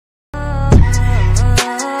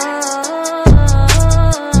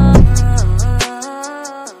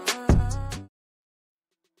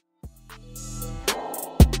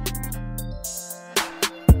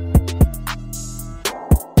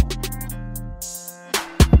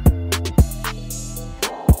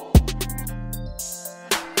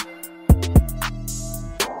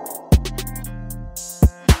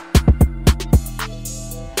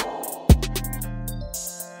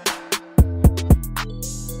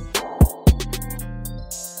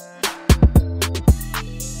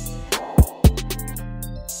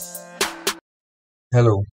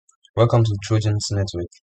Hello, welcome to Trojans Network.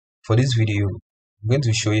 For this video, I'm going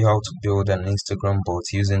to show you how to build an Instagram bot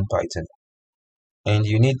using Python. And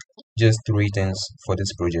you need just three things for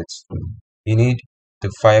this project. You need the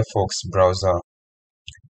Firefox browser,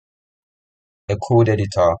 a code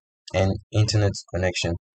editor, and internet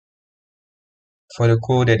connection. For the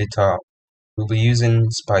code editor, we'll be using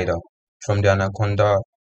Spyder from the Anaconda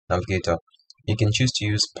Navigator. You can choose to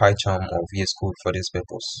use PyCharm or VS Code for this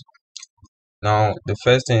purpose. Now, the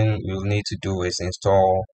first thing we'll need to do is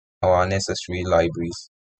install our necessary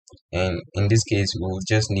libraries. And in this case, we'll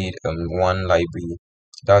just need one library.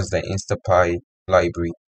 That's the InstaPy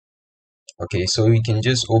library. Okay, so you can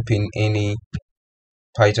just open any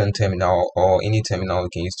Python terminal or any terminal you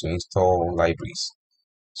can use to install libraries.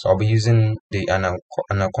 So I'll be using the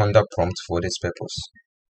Anaconda prompt for this purpose.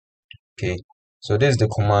 Okay, so this is the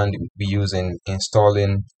command we use in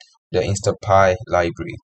installing the InstaPy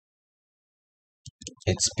library.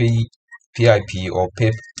 It's pip or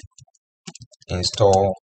pip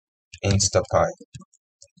install InstaPy.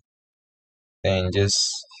 Then just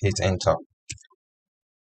hit enter.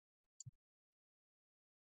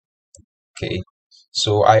 Okay,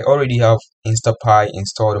 so I already have InstaPy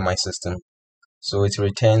installed on my system, so it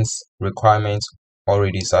returns requirements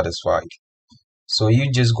already satisfied. So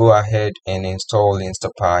you just go ahead and install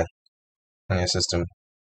InstaPy on your system.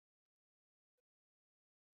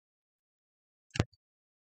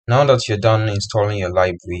 Now that you're done installing your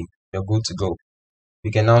library, you're good to go. We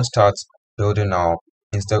can now start building our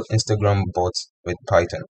Instagram bot with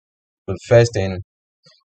Python. But first thing,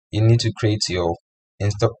 you need to create your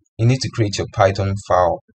Python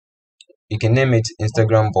file. You can name it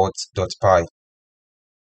instagrambot.py.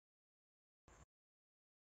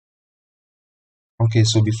 Okay,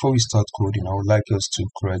 so before we start coding, I would like us to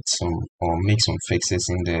create some or make some fixes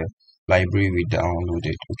in the library we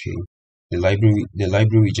downloaded. Okay, the library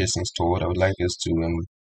we just installed. I would like us to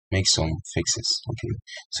make some fixes. Okay,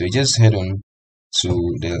 so you just head on to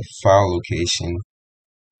the file location.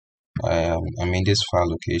 This file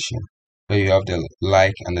location where you have the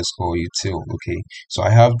like_util. Okay, so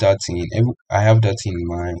I have that in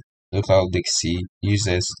my local Dixie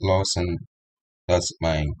users Lawson. That's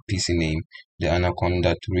my PC name. The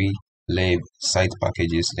Anaconda 3 lib site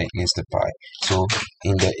packages the InstaPy. So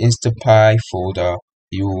in the InstaPy folder,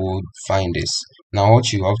 you will find this. Now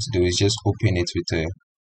what you have to do is just open it with a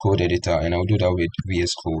code editor, and I'll do that with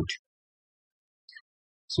VS Code.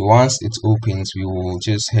 So once it opens, we will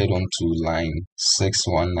just head on to line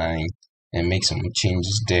 619 and make some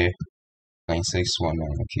changes there. Line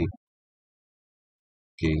 619,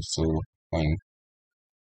 okay, so line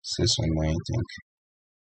 619, I think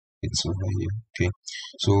it's over here. Okay,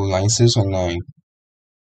 so line 619.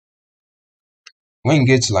 When you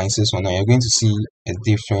get to line 619, you're going to see a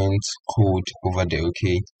different code over there.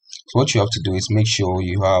 Okay, so what you have to do is make sure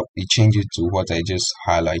you change it to what I just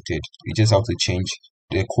highlighted. You just have to change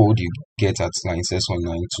the code you get at line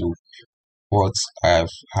 619 to what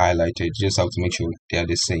I've highlighted. You just have to make sure they are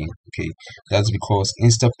the same. Okay, that's because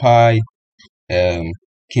InstaPy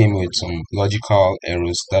came with some logical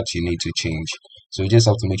errors that you need to change. So you just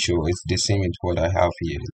have to make sure it's the same with what I have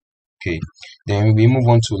here. Okay, then we move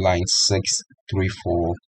on to line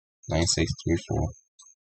 634. Line 634.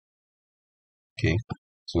 Okay,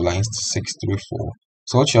 so line 634.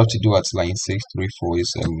 So what you have to do at line 634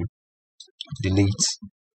 is delete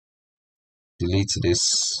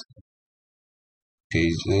this. Okay,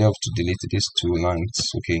 so you have to delete these two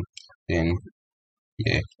lines. Okay, then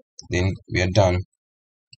we are done.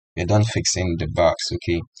 We're done fixing the box.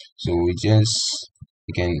 Okay, so you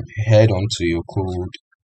can head on to your code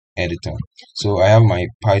editor. So I have my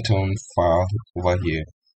Python file over here,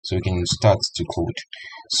 so we can start to code.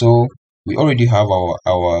 So we already have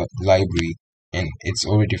our library and it's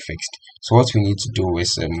already fixed. So what we need to do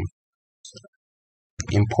is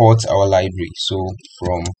import our library. So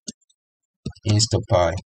from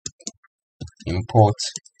InstaPy import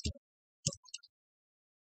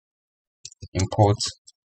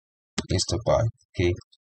InstaPy. Okay,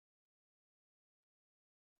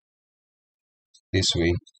 this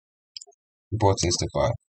way, import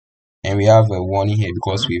InstaPy. And we have a warning here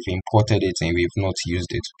because we've imported it and we've not used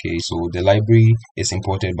it. Okay, so the library is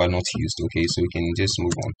imported but not used. Okay, so we can just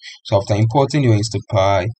move on. So after importing your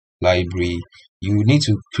InstaPy library, you need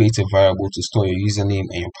to create a variable to store your username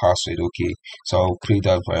and your password. Okay, so I'll create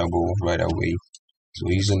that variable right away. So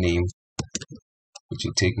username, which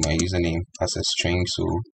will take my username as a string. So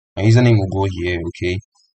my username will go here. Okay,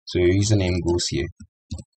 so your username goes here.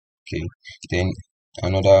 Okay, then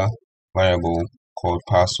another variable called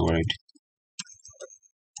password.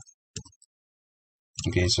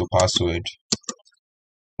 Okay, so password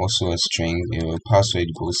also a string. Your password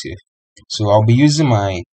goes here. So I'll be using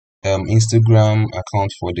my Instagram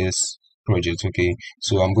account for this project. Okay,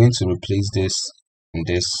 so I'm going to replace this and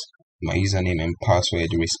this, my username and password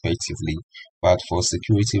respectively, but for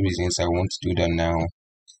security reasons I won't do that now.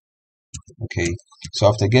 Okay, so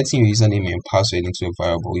after getting your username and password into a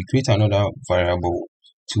variable, you create another variable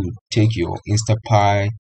to take your InstaPy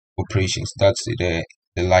operations. That's the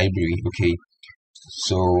library. Okay,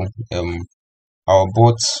 so our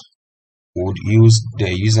bot would use the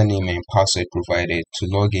username and password provided to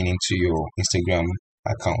log in into your Instagram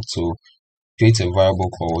account. So create a variable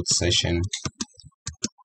called session,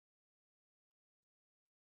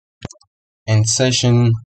 and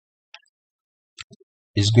session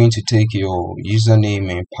is going to take your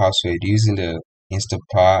username and password using the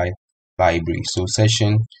InstaPy library. So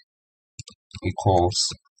session equals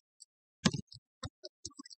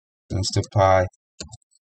InstaPy,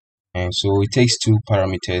 and so it takes two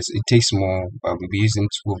parameters. It takes more, but we'll be using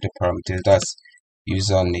two of the parameters. That's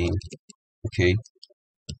username. Okay,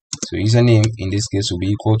 so username in this case will be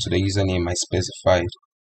equal to the username I specified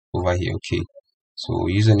over here. Okay, so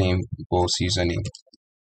username equals username.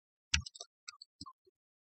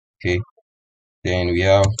 Okay, then we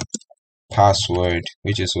have password,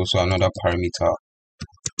 which is also another parameter.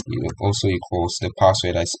 It also equals the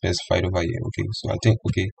password I specified over here. Okay, so I think,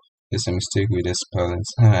 okay, there's a mistake with the spellings.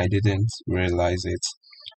 I didn't realize it.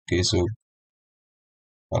 Okay, so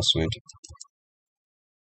password.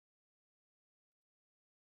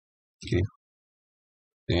 Okay,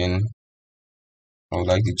 then I would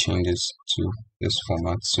like to change this to this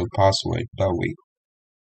format. So password that way.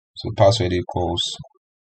 So password equals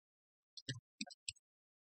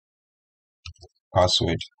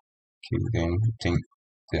password. Okay, then I think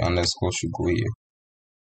the underscore should go here.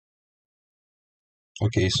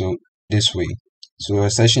 Okay, so this way. So a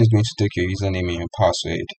session is going to take your username and your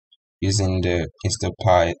password using the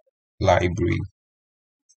InstaPy library.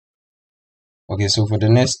 Okay, so for the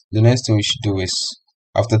next thing we should do is,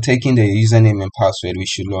 after taking the username and password, we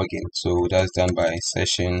should log in. So that's done by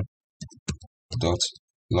session dot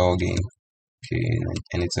login. Okay,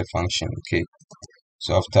 and it's a function. Okay,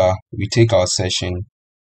 so after we take our session,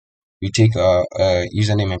 we take our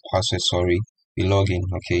username and password. Sorry, we log in.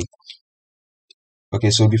 Okay. Okay,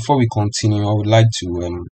 so before we continue, I would like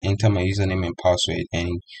to enter my username and password, and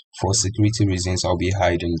for security reasons, I'll be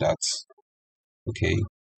hiding that. Okay,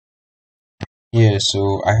 yeah,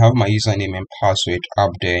 so I have my username and password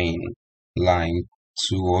up there in line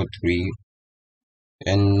 2 or 3,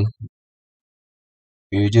 and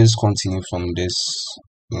we'll just continue from this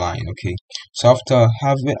line. Okay, so after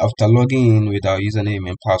logging in with our username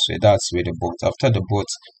and password, that's with the bot. After the bot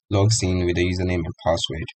logs in with the username and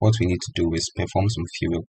password, what we need to do is perform some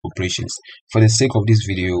few operations. For the sake of this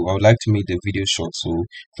video, I would like to make the video short, so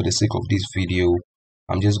for the sake of this video,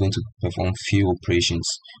 I'm just going to perform few operations.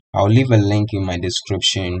 I'll leave a link in my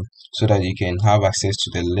description so that you can have access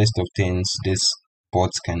to the list of things this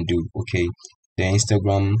bot can do. Okay, the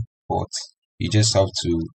Instagram bot, you just have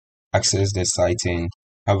to access the site and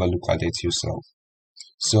have a look at it yourself.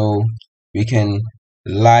 So we can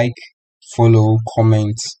like, follow,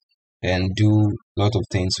 comment, and do a lot of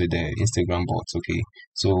things with the Instagram bot. Okay,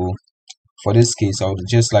 so for this case, I would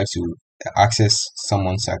just like to access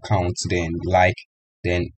someone's account, then like,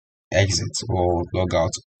 then exit or log out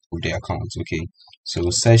of the account. Okay, so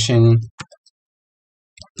session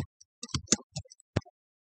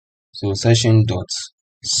dot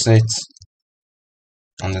set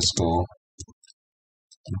underscore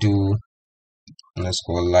do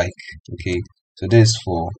underscore like. Okay, so this is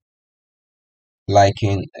for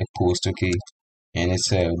liking a post. Okay, and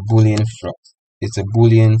it's a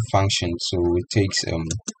boolean function, so it takes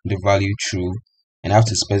the value true, and I have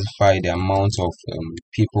to specify the amount of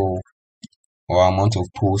people or amount of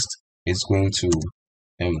post is going to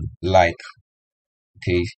like.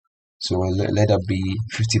 Okay, so let that be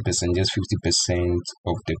 50%, just 50%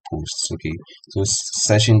 of the posts. Okay, so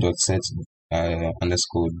session dot set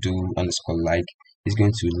underscore do underscore like is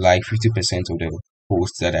going to like 50% of the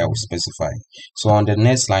posts that I will specify. So on the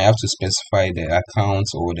next line, I have to specify the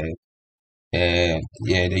accounts or the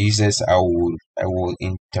users I will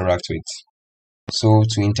interact with. So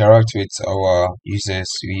to interact with our users,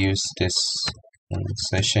 we use this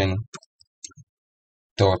session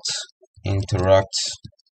dot interact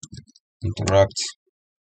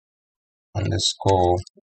underscore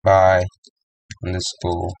by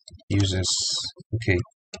underscore users. Okay,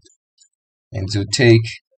 and to take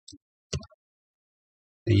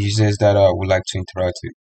the users that I would like to interact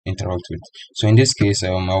with. So in this case, I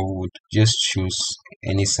would just choose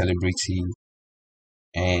any celebrity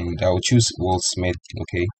and I'll choose Will Smith.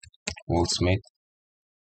 Okay, Will Smith,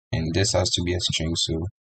 and this has to be a string, so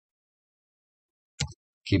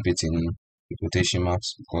keep it in quotation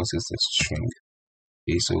marks because it's a string.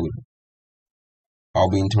 Okay, so I'll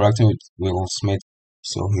be interacting with Will Smith,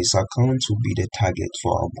 so his account will be the target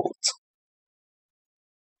for our bot.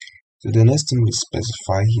 So the next thing we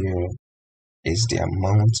specify here is the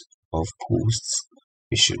amount of posts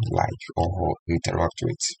we should like or interact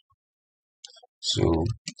with. So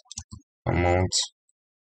amount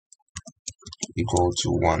equal to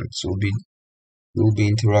 1. So we'll be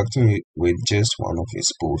interacting with just one of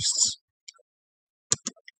his posts.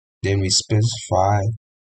 Then we specify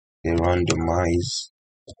the randomize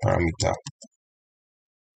parameter.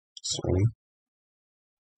 Sorry,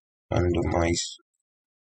 randomize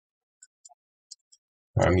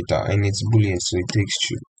parameter, and it's boolean, so it takes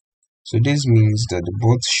true. So this means that the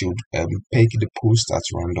bot should pick the post at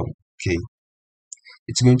random. Okay,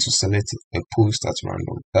 it's going to select a post at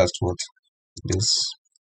random. That's what this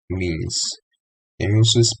means. And we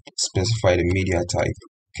also specify the media type.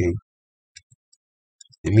 Okay,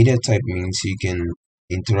 the media type means you can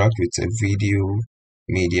interact with a video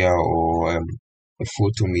media or a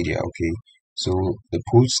photo media. Okay, so the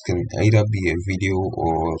post can either be a video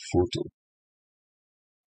or a photo.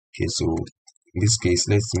 Okay, so in this case,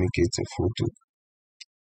 let's make it a photo.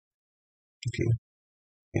 Okay,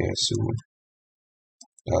 yeah, so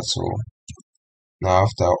that's all. Now,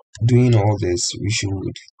 after doing all this, we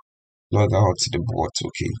should log out the bot.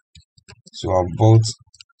 Okay, so our bot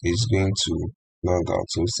is going to log out.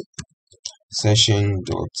 So session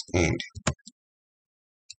dot end.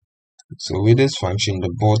 So with this function,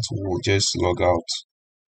 the bot will just log out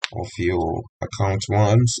of your account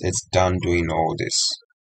once it's done doing all this.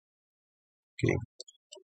 Okay,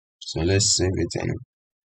 so let's save it and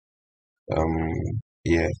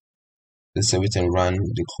yeah, let's save it and run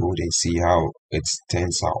the code and see how it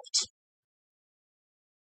turns out.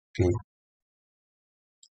 Okay,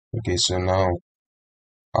 okay, so now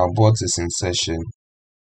our bot is in session,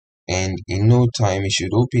 and in no time it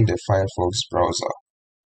should open the Firefox browser.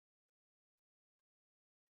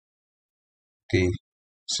 Okay,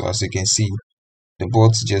 so as you can see, the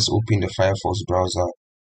bot just opened the Firefox browser,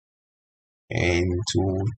 and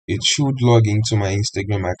it should log into my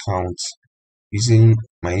Instagram account using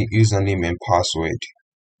my username and password.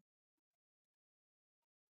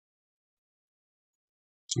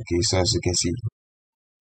 Okay, so as you can see,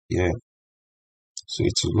 yeah, so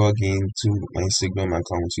it will log into my Instagram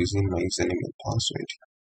account using my username and password.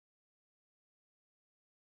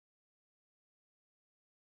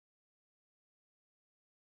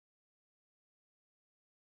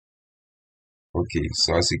 Okay,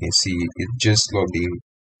 so as you can see, it just logged in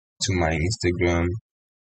to my Instagram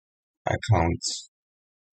account.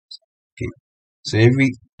 Okay, so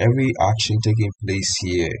every action taking place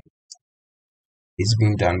here is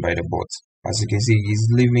being done by the bot. As you can see, he's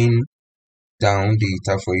leaving down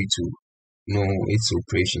data for you to know its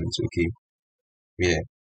operations. Okay, yeah.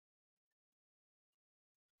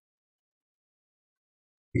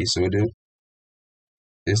 Okay, so this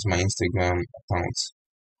is my Instagram account.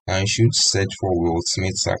 I should search for Will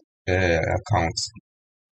Smith's account.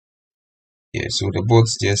 Yeah, so the bot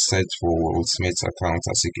just search for Will Smith's account,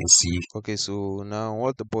 as you can see. Okay, so now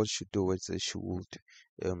what the bot should do is it should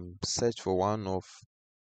search for one of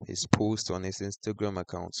his posts on his Instagram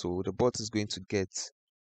account. So the bot is going to get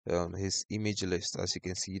his image list, as you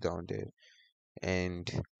can see down there. And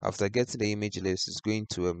after getting the image list, it's going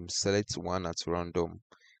to select one at random.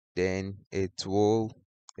 Then it will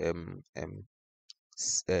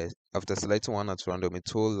after selecting one at random,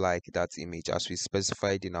 it will like that image as we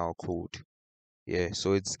specified in our code. Yeah,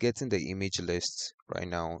 so it's getting the image list right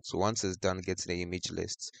now. So once it's done getting the image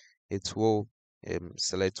list, it will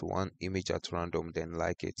select one image at random, then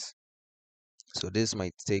like it. So this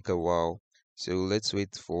might take a while. So let's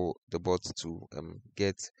wait for the bot to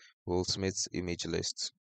get Will Smith's image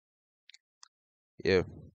list. Yeah.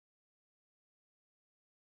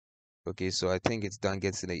 Okay, so I think it's done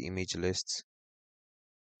getting the image list.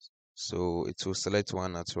 So it will select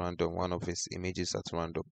one at random, one of his images at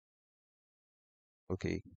random.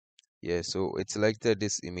 Okay. Yeah, so it selected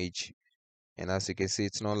this image, and as you can see,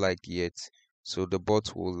 it's not liked yet. So the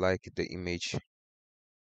bot will like the image.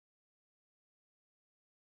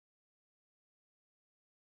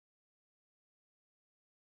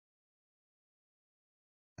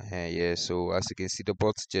 Yeah, so as you can see, the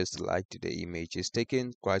bot just liked the image. It's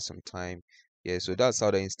taking quite some time. Yeah, so that's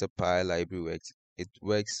how the InstaPy library works. It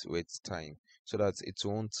works with time so that it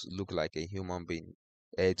won't look like a human being.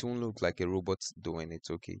 It won't look like a robot doing it,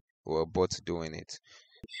 okay, or a bot doing it.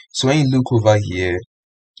 So when you look over here,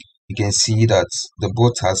 you can see that the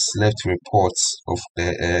bot has left reports of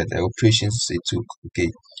the operations it took. Okay,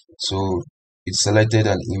 so it selected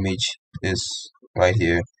an image, this right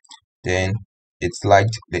here, then it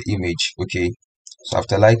liked the image. Okay, so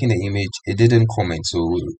after liking the image, it didn't comment, so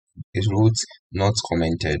it wrote not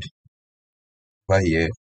commented right here.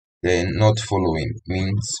 Then not following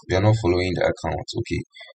means we are not following the account. Okay,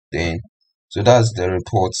 then so that's the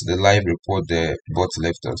report, the live report the bot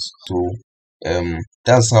left us. So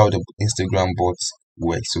that's how the Instagram bot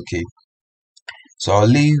works. Okay, so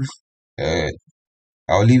uh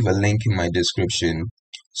I'll leave a link in my description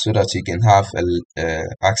so that you can have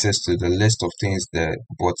access to the list of things the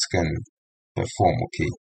bots can perform. Okay,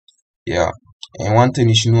 yeah. And one thing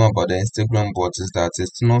you should know about the Instagram bot is that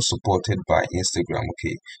it's not supported by Instagram.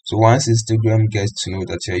 Okay, so once Instagram gets to know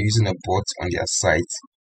that you're using a bot on their site,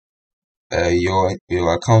 your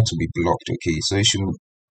account will be blocked. Okay, so you should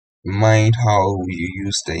mind how you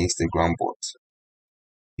use the Instagram bot.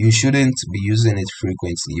 You shouldn't be using it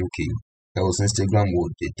frequently. Okay, else Instagram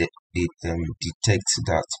will detect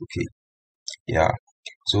that. Okay, yeah.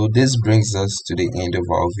 So this brings us to the end of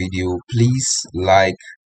our video. Please like,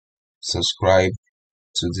 subscribe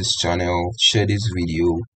to this channel, share this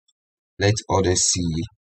video, let others see,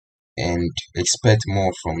 and expect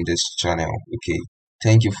more from this channel. Okay,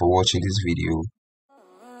 thank you for watching this video.